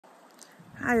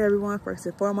Hi everyone, first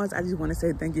and foremost I just want to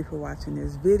say thank you for watching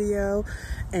this video,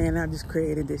 and I just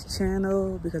created this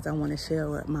channel because I want to share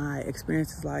what my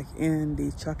experience is like in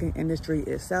the trucking industry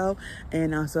itself,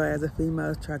 and also as a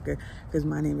female trucker, because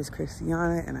my name is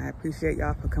Christiana and I appreciate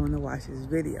y'all for coming to watch this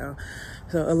video.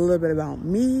 So a little bit about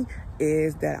me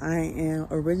is that I am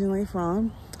originally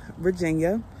from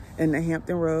Virginia, in the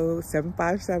Hampton Road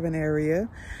 757 area,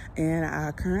 and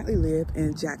I currently live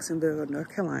in Jacksonville,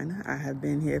 North Carolina. I have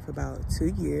been here for about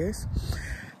 2 years.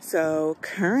 So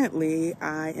currently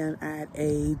I am at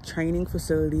a training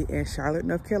facility in Charlotte,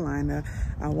 North Carolina.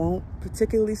 I won't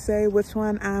particularly say which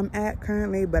one I'm at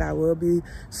currently, but I will be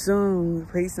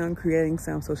pretty soon creating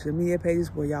some social media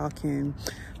pages where y'all can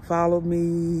follow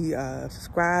me,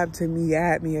 subscribe to me,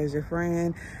 add me as your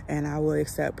friend, and I will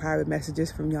accept private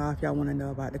messages from y'all if y'all want to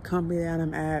know about the company that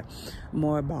I'm at,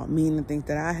 more about me and the things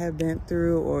that I have been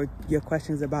through, or your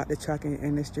questions about the trucking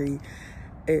industry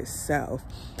itself.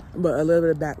 But a little bit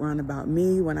of background about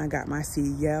me. When I got my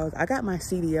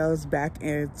CDLs back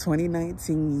in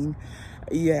 2019.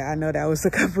 Yeah, I know that was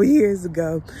a couple years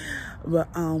ago, but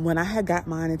when I had got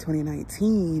mine in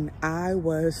 2019, I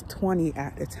was 20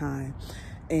 at the time.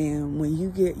 And when you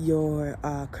get your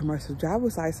commercial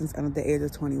driver's license under the age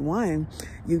of 21,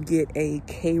 you get a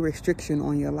K restriction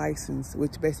on your license,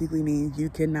 which basically means you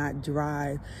cannot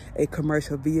drive a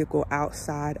commercial vehicle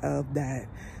outside of that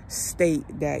state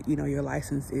that, you know, your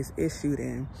license is issued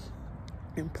in.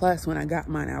 And plus, when I got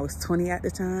mine, I was 20 at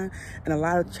the time, and a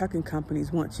lot of trucking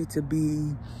companies want you to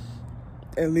be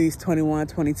at least 21,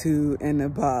 22 and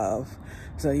above.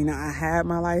 So, you know, I had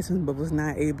my license, but was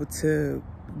not able to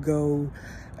go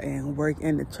and work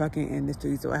in the trucking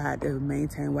industry. So I had to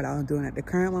maintain what I was doing at the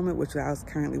current moment, which I was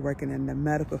currently working in the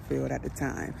medical field at the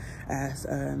time as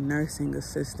a nursing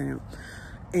assistant.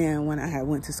 And when I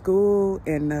went to school,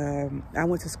 I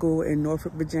went to school in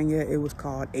Norfolk, Virginia. It was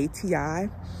called ATI.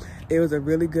 It was a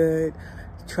really good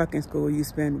trucking school. You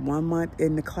spend 1 month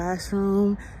in the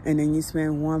classroom, and then you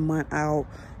spend 1 month out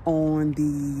on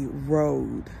the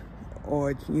road,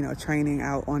 or, you know, training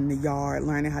out on the yard,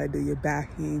 learning how to do your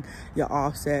backing, your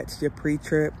offsets, your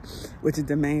pre-trip, which is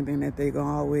the main thing that they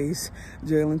gonna always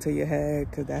drill into your head,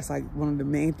 because that's like one of the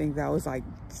main things I was like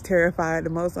terrified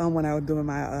the most on when I was doing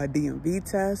my DMV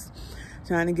test,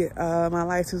 trying to get my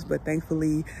license. But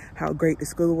thankfully, how great the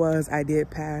school was, I did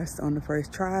pass on the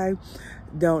first try.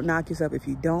 Don't knock yourself if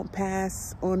you don't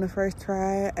pass on the first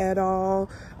try at all.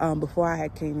 Before I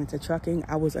had came into trucking,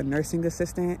 I was a nursing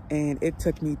assistant, and it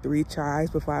took me 3 tries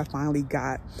before I finally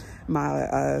got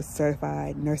my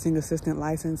certified nursing assistant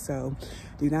license. So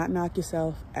do not knock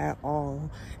yourself at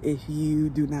all if you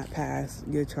do not pass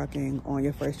your trucking on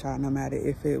your first try, no matter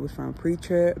if it was from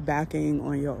pre-trip, backing,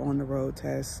 on your on the road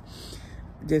test.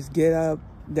 Just get up,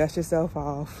 dust yourself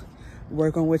off,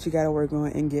 work on what you got to work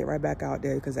on, and get right back out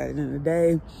there, because at the end of the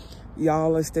day,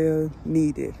 y'all are still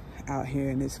needed out here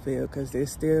in this field, because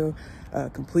there's still a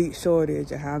complete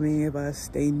shortage of how many of us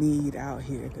they need out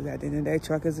here, because at the end of the day,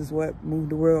 truckers is what move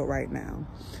the world right now.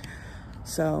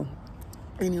 So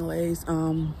anyways,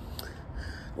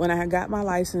 when I got my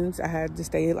license, I had to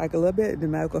stay like a little bit in the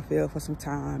medical field for some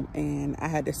time, and I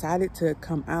had decided to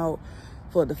come out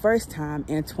for the first time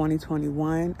in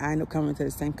 2021. I ended up coming to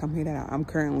the same company that I'm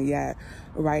currently at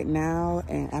right now,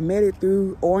 and I made it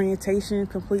through orientation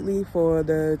completely for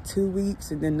the 2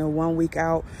 weeks, and then the 1 week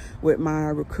out with my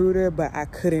recruiter, but I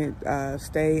couldn't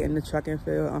stay in the trucking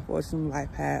field. Unfortunately,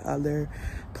 life had other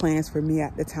plans for me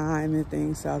at the time and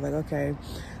things, so I was like, okay.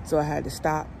 So I had to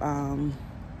stop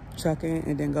trucking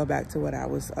and then go back to what I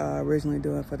was originally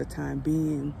doing for the time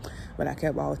being. But I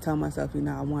kept always telling myself, you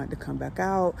know, I wanted to come back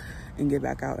out and get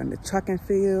back out in the trucking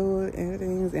field and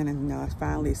things. And then, you know, it's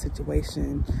finally a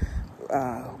situation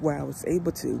where I was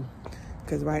able to.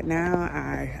 Because right now,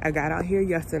 I got out here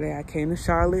yesterday. I came to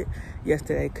Charlotte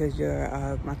yesterday because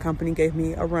my company gave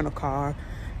me a rental car,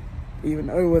 even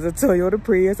though it was a Toyota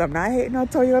Prius. I'm not hating on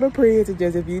Toyota Prius. It's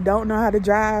just, if you don't know how to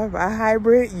drive a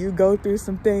hybrid, you go through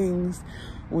some things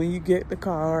when you get the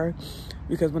car.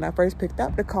 Because when I first picked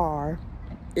up the car,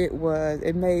 it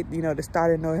made, you know, the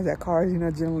starting noise that cars, you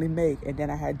know, generally make. And then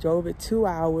I had drove it 2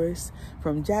 hours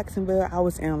from Jacksonville. I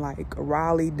was in like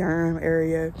Raleigh, Durham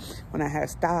area when I had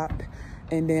stopped.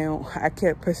 And then I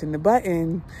kept pushing the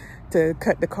button to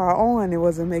cut the car on. It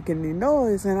wasn't making any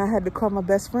noise, and I had to call my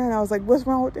best friend. I was like, what's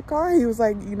wrong with the car? He was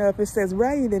like, you know, if it says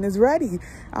ready, then it's ready.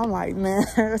 I'm like,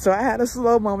 man. So I had a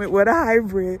slow moment with a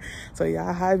hybrid. So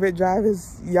y'all hybrid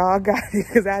drivers, y'all got it,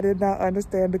 because I did not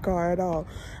understand the car at all.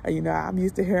 You know, I'm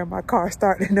used to hearing my car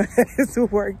start and know that it's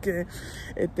working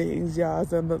and things, y'all.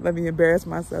 So let me embarrass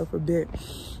myself a bit.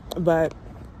 But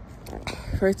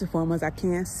first and foremost, I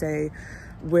can't say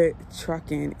with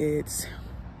trucking, it's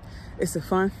a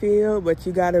fun field, but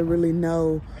you got to really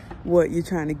know what you're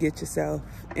trying to get yourself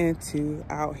into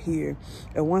out here.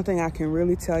 And one thing I can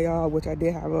really tell y'all, which I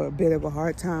did have a bit of a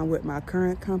hard time with my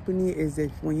current company, is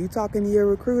if when you're talking to your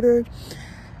recruiter,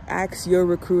 ask your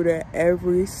recruiter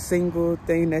every single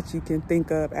thing that you can think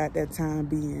of at that time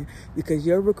being, because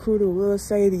your recruiter will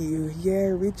say to you, yeah,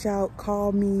 reach out,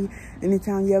 call me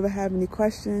anytime you ever have any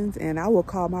questions. And I will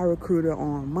call my recruiter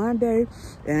on Monday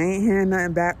and I ain't hearing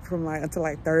nothing back from until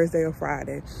Thursday or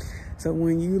Friday. So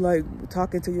when you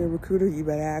talking to your recruiter, you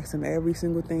better ask them every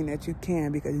single thing that you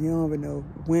can, because you don't even know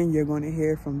when you're going to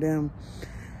hear from them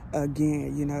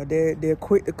again. You know, they're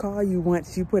quick to call you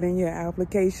once you put in your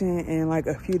application and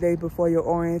a few days before your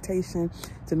orientation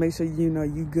to make sure you know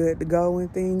you good to go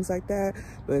and things like that.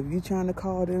 But if you're trying to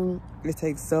call them, it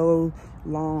takes so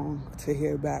long to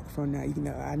hear back from that. You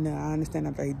know, I understand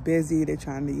I'm very busy. They're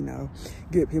trying to,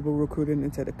 get people recruited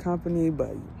into the company,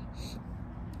 but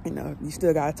you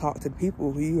still got to talk to the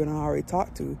people who you already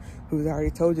talked to, who's already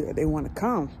told you that they want to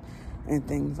come and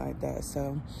things like that.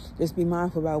 So just be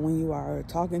mindful about when you are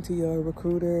talking to your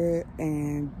recruiter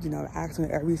and, asking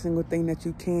every single thing that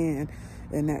you can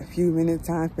in that few minute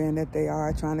time span that they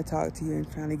are trying to talk to you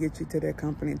and trying to get you to their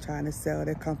company and trying to sell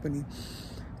their company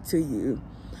to you.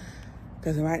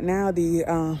 Because right now,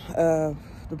 the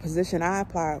position I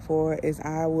applied for is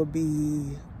I will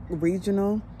be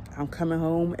regional. I'm coming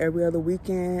home every other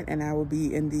weekend, and I will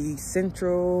be in the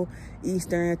central,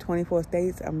 eastern 24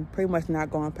 states. I'm pretty much not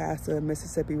going past the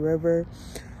Mississippi River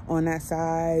on that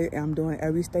side. I'm doing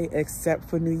every state except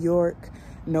for New York.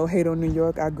 No hate on New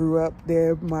York. I grew up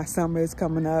there. My summer is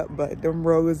coming up, but them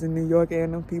roads in New York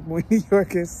and them people in New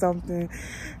York is something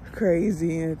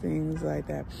crazy and things like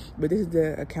that. But this is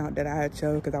the account that I had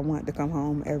chose because I wanted to come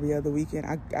home every other weekend.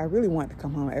 I really want to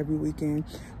come home every weekend,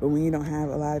 but when you don't have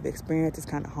a lot of experience, it's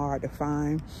kind of hard to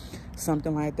find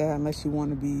something like that unless you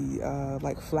want to be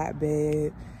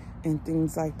flatbed and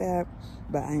things like that.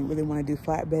 But I didn't really want to do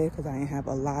flatbed because I didn't have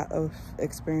a lot of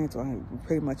experience, or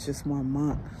pretty much just 1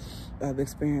 month of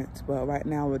experience. But right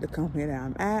now with the company that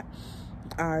I'm at,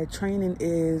 our training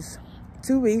is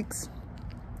 2 weeks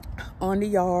on the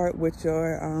yard with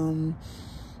your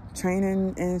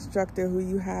training instructor who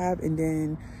you have, and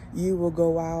then you will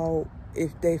go out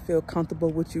if they feel comfortable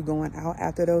with you going out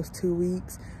after those 2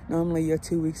 weeks. Normally your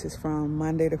 2 weeks is from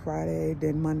Monday to Friday,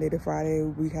 then Monday to Friday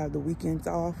we have the weekends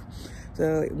off.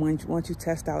 So once you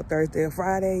test out Thursday or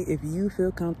Friday, if you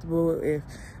feel comfortable, if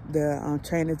the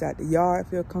trainers at the yard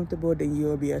feel comfortable, then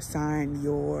you'll be assigned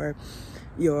your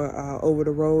over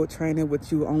the road training,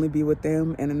 which you will only be with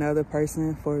them and another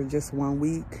person for just 1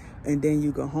 week, and then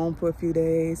you go home for a few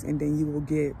days, and then you will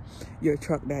get your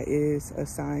truck that is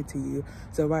assigned to you.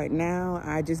 So right now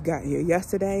I just got here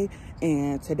yesterday,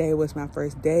 and today was my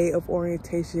first day of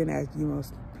orientation. As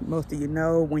most of you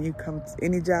know, when you come to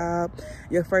any job,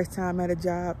 your first time at a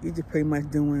job, you're just pretty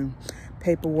much doing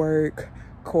paperwork,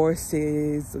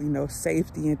 courses,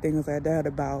 safety and things like that,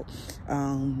 about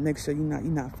make sure you're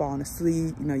not falling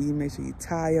asleep, you make sure you're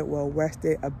tired, well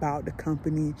rested, about the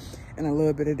company and a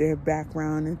little bit of their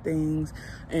background and things.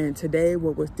 And today,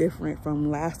 what was different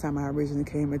from last time I originally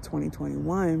came in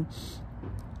 2021,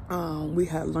 we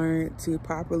had learned to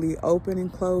properly open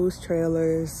and close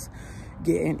trailers,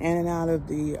 getting in and out of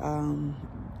the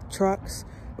trucks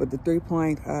with the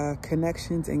 3-point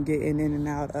connections, and getting in and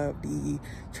out of the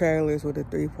trailers with the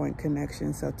 3-point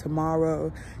connections. So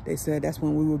tomorrow, they said that's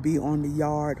when we will be on the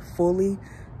yard fully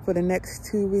for the next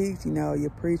 2 weeks. Your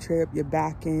pre-trip, your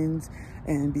back ends,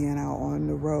 and being out on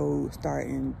the road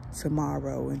starting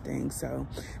tomorrow and things. So,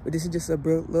 but this is just a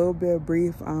little bit of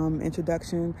brief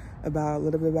introduction about a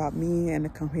little bit about me and the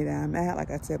company that I'm at. Like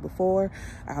I said before,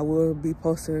 I will be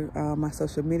posting my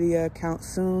social media account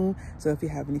soon. So if you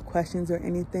have any questions or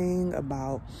anything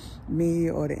about me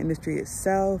or the industry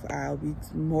itself, I'll be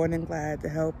more than glad to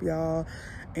help y'all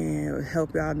and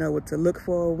help y'all know what to look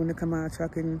for when it comes out of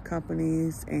trucking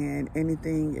companies and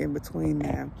anything in between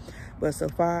there. But so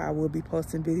far, I will be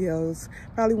posting videos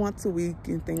probably once a week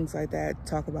and things like that,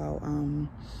 talk about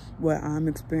what I'm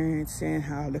experiencing,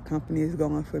 how the company is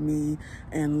going for me,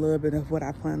 and a little bit of what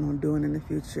I plan on doing in the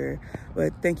future.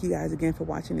 But thank you guys again for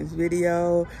watching this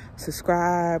video.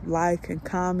 Subscribe, like, and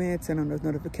comment, and on those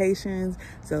notifications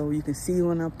so you can see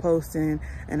when I'm posting,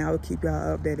 and I will keep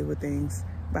y'all updated with things.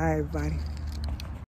 Bye, everybody.